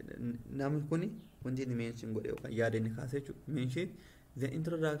namni kuni wanti inni mention godhe yookaan yaada inni kaasee jechuudha. Mention the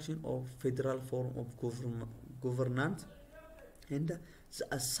introduction of federal form of governance and the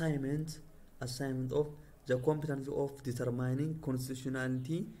assignment of the competence of determining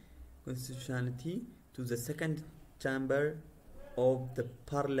constitutionality to the second chamber of the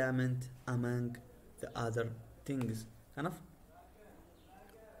parliament among the other things. Kind of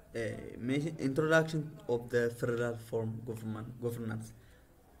introduction of the federal form governance.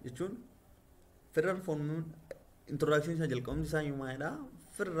 Federal form introduction sa jalqabni isaa yumaadha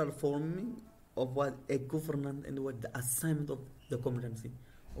federal forming of what a governance and what the assignment of the competency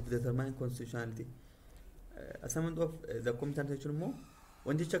of determining constitutionality. Assignment of the competency jechuun immoo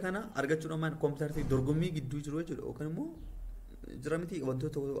wanticha kana argachuudhaan competency dorgommii gidduu jiru jechuudha yookaan immoo jira miti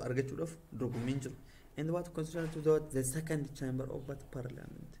wantoota argachuudhaaf dorgommiin jiru and what constitutionality to the second chamber of what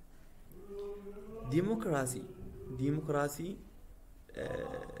parliament. Democracy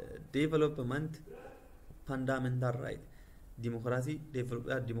development fundamental right. Democracy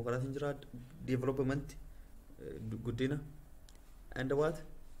development guddina and what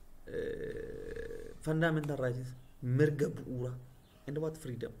fundamental rights mirga bu'uura and what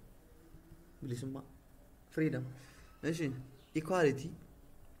freedom bilisummaa freedom nation equality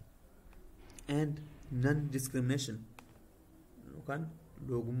and non-discrimination yookaan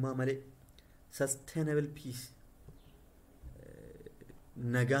loogummaa malee sustainable peace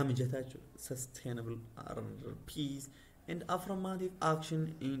nagaa mijataa jechuudha sustainable peace and affirmative action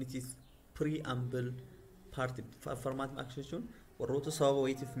in its preamble part. Affirmative action jechuun warroota sababa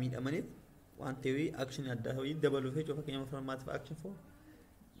wayiitiif miidhamaniif waan ta'ee action addaa wayii dabaluuf jechuudha. Fakkeenyaaf affirmative action for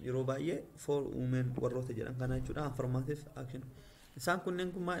yeroo baay'ee for women warroota jedhan kana jechuudha affirmative action. Isaan kunneen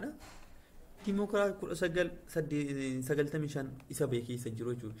kun maalidha? Dimokiraasii 1995 isa beekeessa jiru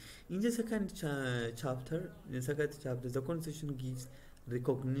jechuudha. In the second chapter the constitution gives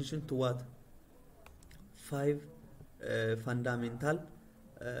recognition to what 5 fundamental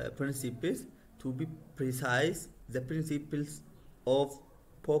principles, to be precise the principles of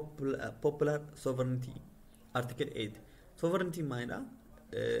popular sovereignty. Article 8 sovereignty maayidha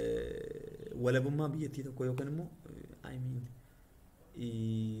walabummaa biyyattii tokko yookaan immoo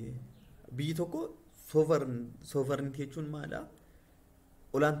biyyi tokko sovereignty jechuun maalidha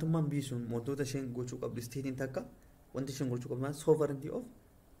olaantummaan biyyi sun wantoota isheen gochuu qabdu statein takka wanti isheen gochuu qabdu sovereignty of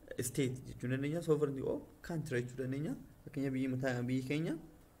state jechuun dandeenya sovereignty of country jechuun dandeenya fakkeenya biyyi keenya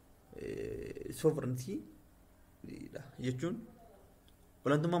sovereignty jechuun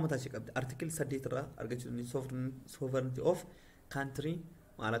olaantummaa mataa ishee qabdi article 8 irraa argachuu dandeenya sovereignty of country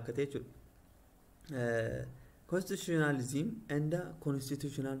maal akka ta'e jechuudha. Constitutionalism and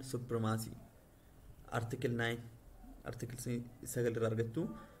constitutional supremacy. Article 9 article 9 irraa argattu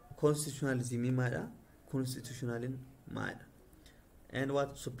constitutionalism maadha constitutionalin maadha and what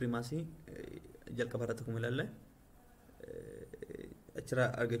supremacy jalqaba irratti kuma ilaalla achira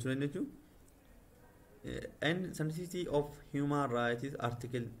argachuu dandeessu and sanctity of human rights is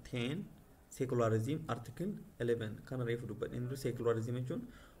article 10 secularism article 11 kana reefu dubbadhe secularism jechuun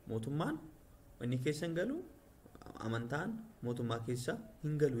mootummaan wanni keessa hin galu amantaan mootummaa keessa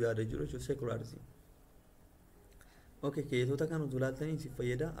hin galu yaada jiru jechuudha secularism. Okay, keeyyatoota kan utuu laaltanii si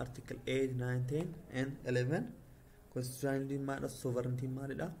fayyada article 8, 9, 10 and 11 constitutionality maadha sovereignty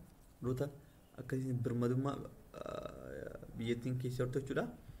maalidha loota akkasiin birmadummaa biyyattiin keessa jirtu jechuudha.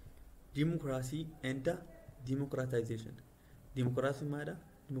 Democracy and democratization. Democracy maadha,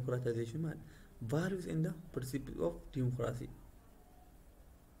 democratization maadha. Values and the principle of democracy.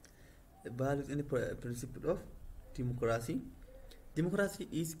 Values and the principle of democracy. Democracy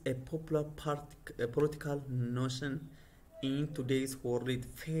is a popular political notion in today's world.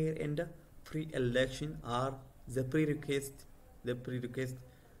 Fair and free election are the prerequisite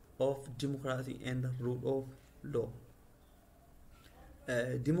of democracy and the rule of law.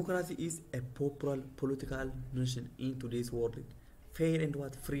 Democracy is a popular political notion in today's world. Fair and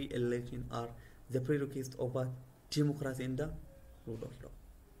free election are the prerequisite of democracy and the rule of law.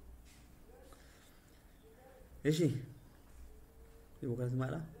 Ishi democracy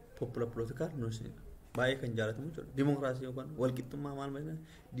maala popular political notion baay'ee kan jaallatamu jechuudha. Democracy yookaan walqixxummaa maal malee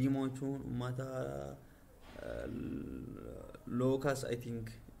diimoo jechuun uummata locus I think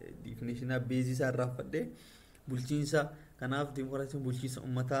definition basis irraa fadhee bulchiinsa kanaaf democracy bulchiinsa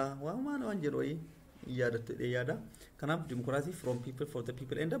uummataa waan jedhu yaada kanaaf democracy from people for the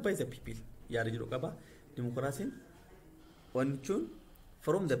people and by the people yaada jedhu qaba. Democracy wanchuun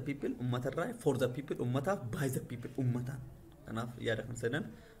from the people uummatarraa for the people uummataaf by the people uummataan kanaaf yaada kan sadan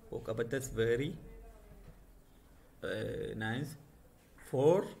qaba. That's very nice.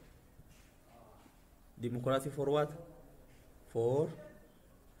 For democracy for what? For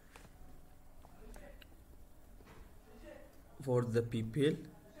the people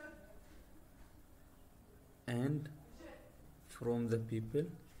and from the people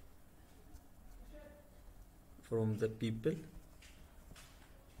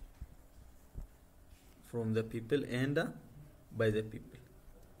and by the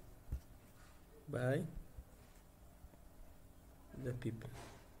people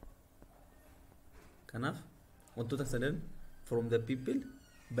kanaaf wantoota sadan from the people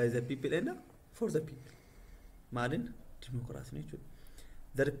by the people and for the people maalin democracy jechuudha.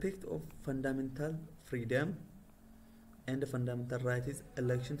 The respect of fundamental freedom and fundamental rights,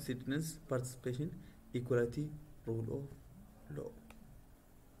 election, citizens participation, equality, rule of law.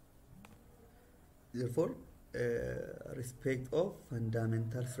 Therefore, respect of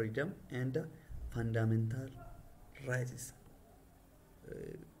fundamental freedom and fundamental rights.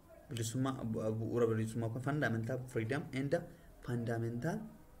 Fundamental freedom and fundamental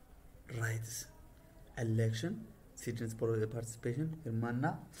rights. Election, citizens participation,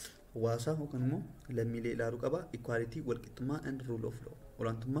 hirmaannaa hawaasaa yookaan immoo lammiilee ilaaluu qaba. Equality, walqixxummaa and rule of law.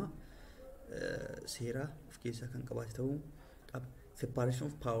 Olaantummaa seeraa of keessaa kan qabaate ta'uu qaba. Separation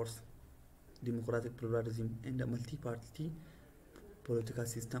of powers, democratic pluralism and multi-party political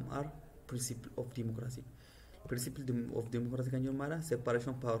system are principle of democracy. Principle of democracy kan jennu maala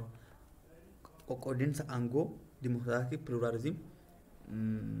separation of power qoqqoodinsa aangoo democratic pluralism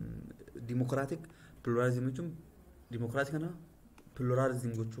jechuun democracy kana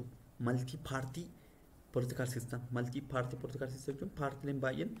pluralism gochuu multi-party political system jechuun paartileen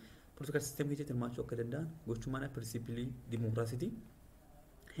baay'een political system keessatti hirmaachuu akka danda'an gochuu maana principle democracy.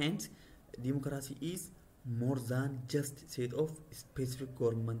 Hence, democracy is more than just set of specific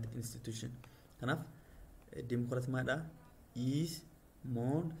government institution. Kanaaf democracy maadha is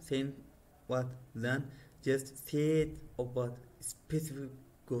more than just set of specific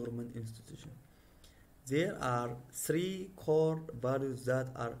government institution. There are three core values that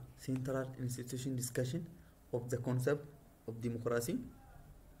are central institution discussion of the concept of democracy.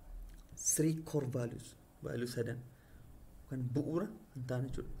 Three core values sadan kan bu'uura hin taane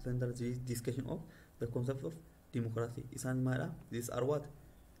jechuudha. Central discussion of the concept of democracy. Isaan maadha? These are what?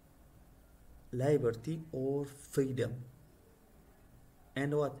 Liberty or freedom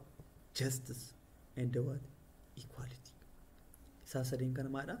and what? Justice and what? Equality. Isaa sadeen kana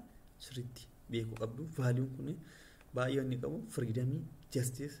maadha? Sirriitti beekuu qabdu. Valuun kun baay'ee inni qabu freedom,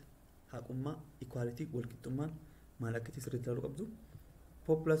 justice, haqummaa, equality, walqixxummaan maal akkatti sirriitti ilaaluu qabdu.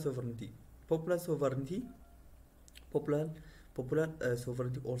 Popular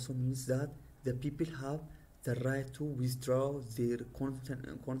sovereignty also means that the people have the right to withdraw their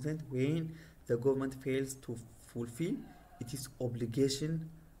consent when the government fails to fulfill its obligation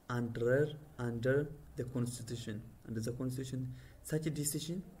under the constitution.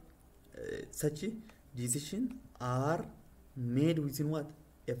 Such decisions are made within what?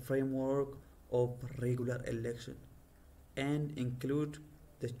 A framework of regular election and include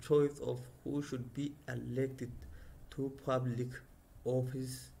the choice of who should be elected to public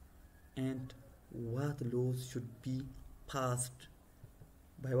office and what laws should be passed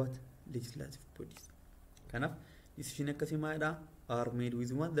by what legislative bodies. Kanaf decision akkasii maalidha are made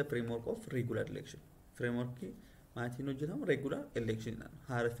with what the framework of regular election. Framework maatiin hojjetamu regular election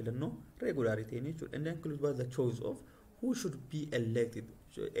haala filannoo regularity jechuudha. And then include what the choice of who should be elected.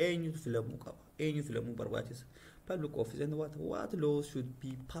 Eenyu filamuu qaba, eenyu filamuu barbaachisa. Public office and what laws should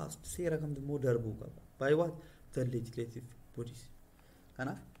be passed. Seera kamtu immoo darbuu qaba. By what the legislative bodies.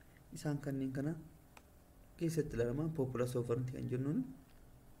 Kanaaf isaan kanneen kana keessatti ilaalama popular sovereignty kan jennuun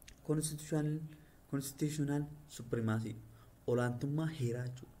constitutional supremacy olaantummaa heeraa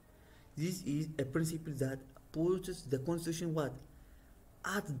jechuudha. This is a principle that puts the constitution what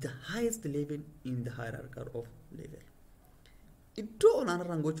at the highest level in the hierarchy of level. Iddoo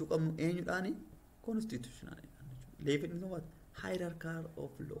olaanarraan gochuu qabnu eenyudhaani constitutional level in what hierarchy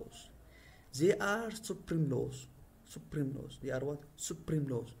of laws. They are supreme laws. Supreme laws. They are what supreme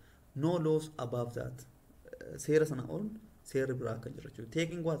laws. No laws above that. Seera sana ol seera biraa kan jira jechuudha.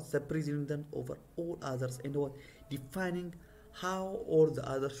 Taking what the precedence over all others and what defining how all the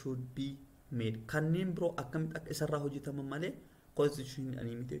others should be made. Kanneen biroo akkamitti akka isarraa hojjetaman malee constitution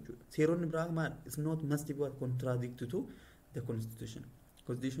ani miti jechuudha. Seeronni biraa maal is not must be what contradict to the constitution.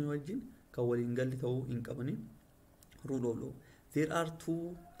 Constitution wajjin kan waliin galli ta'uu hin qabani. Rule of law. There are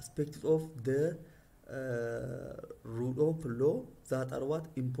two aspects of the rule of law that are what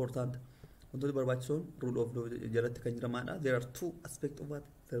important. Wantoota barbaachisoon rule of law jalatti kan jiramaadha. There are two aspects of what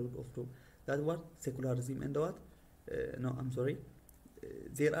the rule of law. That what secularism and what no, I'm sorry.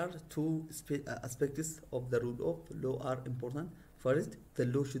 There are two aspects of the rule of law are important. First, the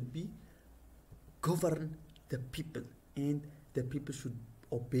law should be govern the people and the people should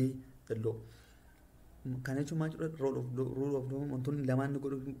obey the law. Kana jechuun maal jedhu rule of law wantoonni lamaan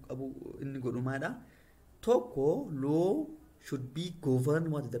inni godhu maadha. Tokko law should be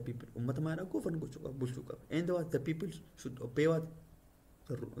govern what the people. Ummata maadha govern gochuu qaba bulchuu qaba. And what the people should obey what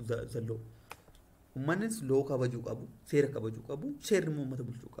the law. Ummannis law kabajuu qabu, seera kabajuu qabu, seerri immoo ummata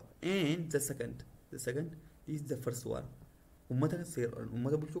bulchuu qaba. And the second is the first one. Ummata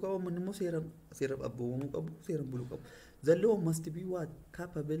bulchuu qaba, ummanni immoo seera abboomamuu qabu, seera buluu qabu. The law must be what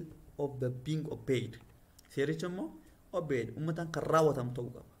capable of being obeyed. Seericha immoo obeyed. Ummataan kan raawwatamu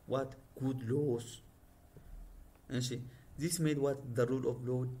ta'uu qaba. What good laws. And see, this made what the rule of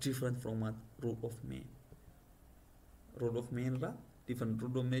law different from what rule of man. Rule of man ra different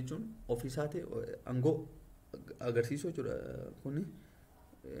rule of man jechuun ofiisaati angoo agarsiisuu jechuudha. Kuni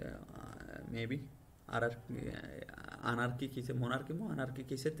maybe anarchy keessa monarchy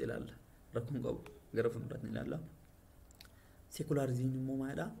keessatti ilaalla. Rakkoon qabu gara fuulduraatti ilaalla. Secularism immoo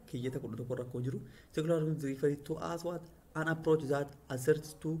maalidha? Keeyyata 11 rakkoo jiru. Secularism is referred to as what an approach that asserts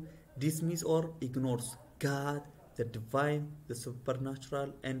to dismiss or ignores God, the divine, the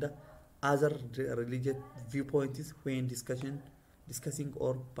supernatural, and other religious viewpoints when discussing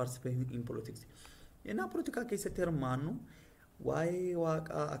or participating in politics. Ena politika keessatti hirmaannu waa'ee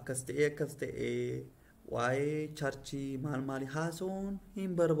waaqaa akkas ta'e waa'ee charchii maal haasa'uun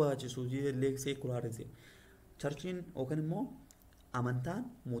hin barbaachisu jedhee secularism. Charchiin yookaan immoo amantaan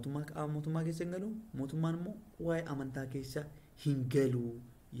mootummaa keessa hin galu, mootummaan immoo waa'ee amantaa keessa hin galu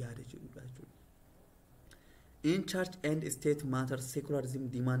yaada jedhudha jechuudha. In church and state matters, secularism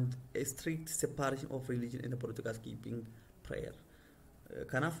demands a strict separation of religion and political, keeping prayer.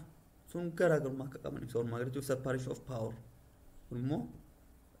 Kanaaf sun garaagarummaa akka qaban ibsa. Walumaa galatti separation of power. Kun immoo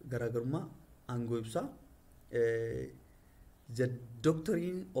garaagarummaa aangoo ibsa. The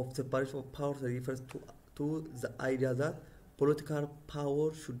doctrine of separation of power refers to the idea that political power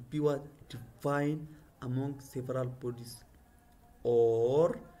should be what defined among several bodies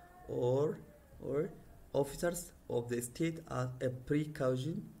or officers of the state as a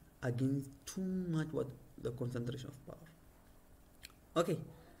precaution against too much what the concentration of power. Okay,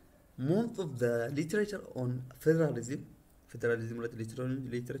 most of the literature on federalism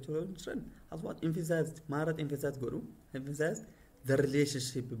literature has what emphasized the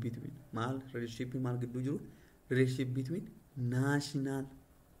relationship between relationship between national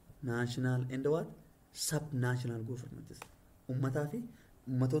and what subnational governments.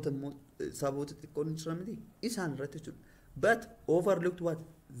 But overlooked what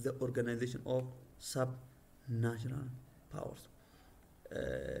the organization of subnational powers.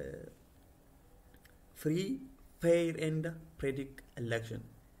 Free, fair, and predict election.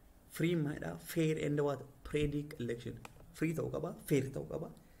 Free, fair, and what predict election. Free ta'uu qaba, fair ta'uu qaba,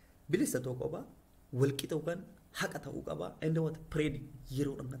 bilisa ta'uu qaba, walqi ta'uu kan haqa ta'uu qaba, and what predict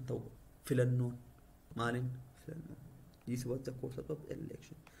yeroodhaan kan ta'u filannoon maaliin filannoon. This was the concept of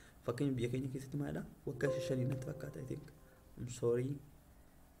election. Fakkeenya biyya keenya keessatti maalidha? Waggaa 5 natti fakkaata I think. I'm sorry.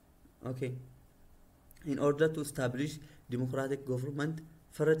 Okay. in order to establish democratic government,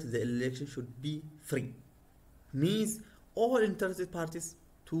 first the election should be free. Means all interested parties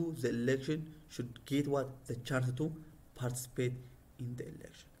to the election should get what? The chance to participate in the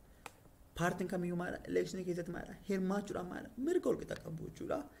election. Partiin kamiyyuu maadha? Election keessatti maadha? Hirmaachuudhaan maadha? Mirga walqixa qabu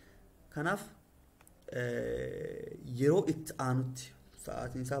jechuudha. Kanaaf yeroo itti aanutti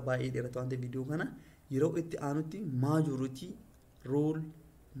sa'aatiin isaa baay'ee dheeratu waan ta'eef viidiyoo kana yeroo itti aanutti majority rule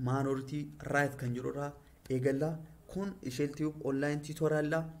minority right kan jedhurraa eegallaa kun isheeltii online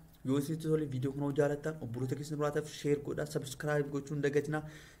tutorialaa yoo isin tole viidiyoo kana hojjaalattan obboloota keessan biraataaf share godhaa subscribe gochuun dagatina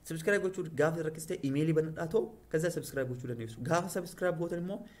subscribe gochuun gaafa rakkiste emailii banadhaa ta'u kaza subscribe gochuu dandeessu gaafa subscribe gootan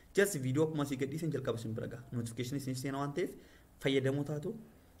immoo just viidiyoo akkuma asii gadhiisan jalqaba isin bira ga'a notification isin seenaa waan ta'eef fayyadamoo taatu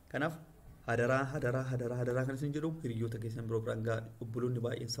kanaaf hadaraa kan isin jedhu hiriyoota keessan biroo biraan ga'a obboloonni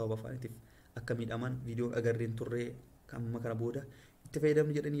baay'een sababa afaaniitiif akka miidhaman viidiyoo agarreen turree kan kana booda itti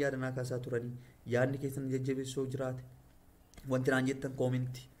fayyadamni jedhanii yaadanaa kaasaa turanii yaadni keessan jajjabeessoo jiraate wanti naan jettan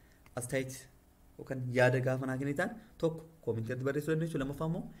koomentii astaayit yookaan yaada gaafa naa kennitan tokko koomentii irratti barreessuu dandeessu lammaffaa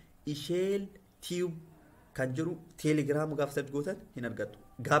immoo isheel tiyuub kan jedhu teelegiraama gaafa sarchi gootan hin argattu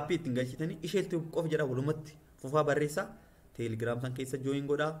gaappii ittiin galchitanii isheel tiyuub qofa jedha walumatti fufaa barreessaa teelegiraam san keessa jooyin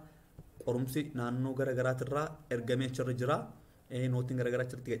godhaa qorumsi naannoo garaagaraatirraa ergamee achirra jira nootiin garaagaraa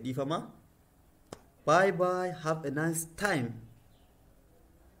achirratti gadhiifama bye bye have a nice time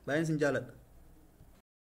baay'een sin jaaladha